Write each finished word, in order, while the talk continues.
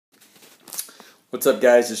What's up,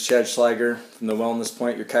 guys? It's Chad Schlager from the Wellness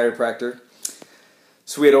Point, your chiropractor.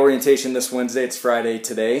 So we had orientation this Wednesday. It's Friday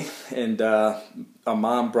today, and a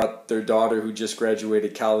mom brought their daughter who just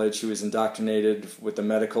graduated college, who was indoctrinated with the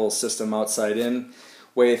medical system outside in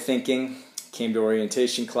way of thinking. Came to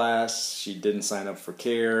orientation class. She didn't sign up for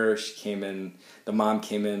care. She came in. The mom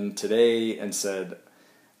came in today and said,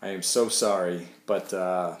 "I am so sorry, but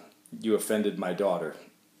you offended my daughter."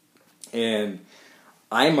 And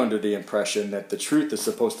I'm under the impression that the truth is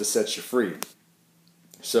supposed to set you free.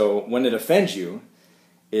 So when it offends you,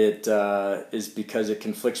 it is because it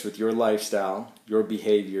conflicts with your lifestyle, your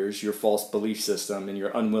behaviors, your false belief system, and your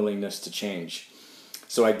unwillingness to change.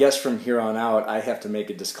 So I guess from here on out, I have to make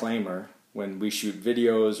a disclaimer when we shoot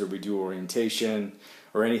videos or we do orientation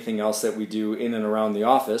or anything else that we do in and around the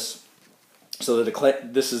office. So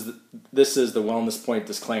this is the Wellness Point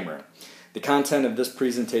disclaimer. The content of this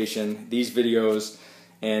presentation, these videos,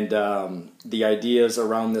 and the ideas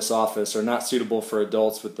around this office are not suitable for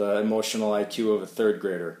adults with the emotional IQ of a third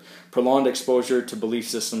grader. Prolonged exposure to belief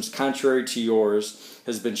systems contrary to yours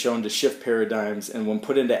has been shown to shift paradigms, and when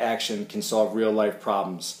put into action can solve real-life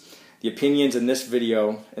problems. The opinions in this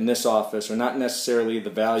video, in this office, are not necessarily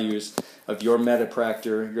the values of your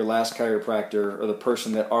medipractor, your last chiropractor, or the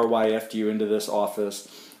person that RYF'd you into this office,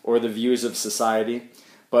 or the views of society,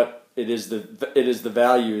 but it is the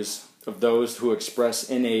values of those who express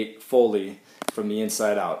innate fully from the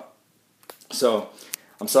inside out. So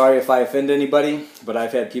I'm sorry if I offend anybody, but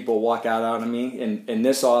I've had people walk out on me in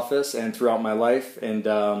this office and throughout my life, and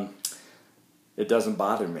it doesn't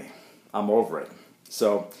bother me. I'm over it.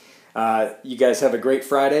 So you guys have a great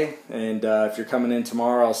Friday, and if you're coming in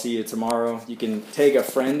tomorrow, I'll see you tomorrow. You can tag a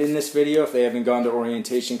friend in this video if they haven't gone to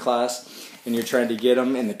orientation class and you're trying to get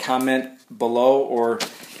them in the comment below, or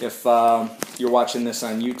if you're watching this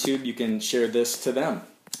on YouTube, you can share this to them.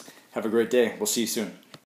 Have a great day. We'll see you soon.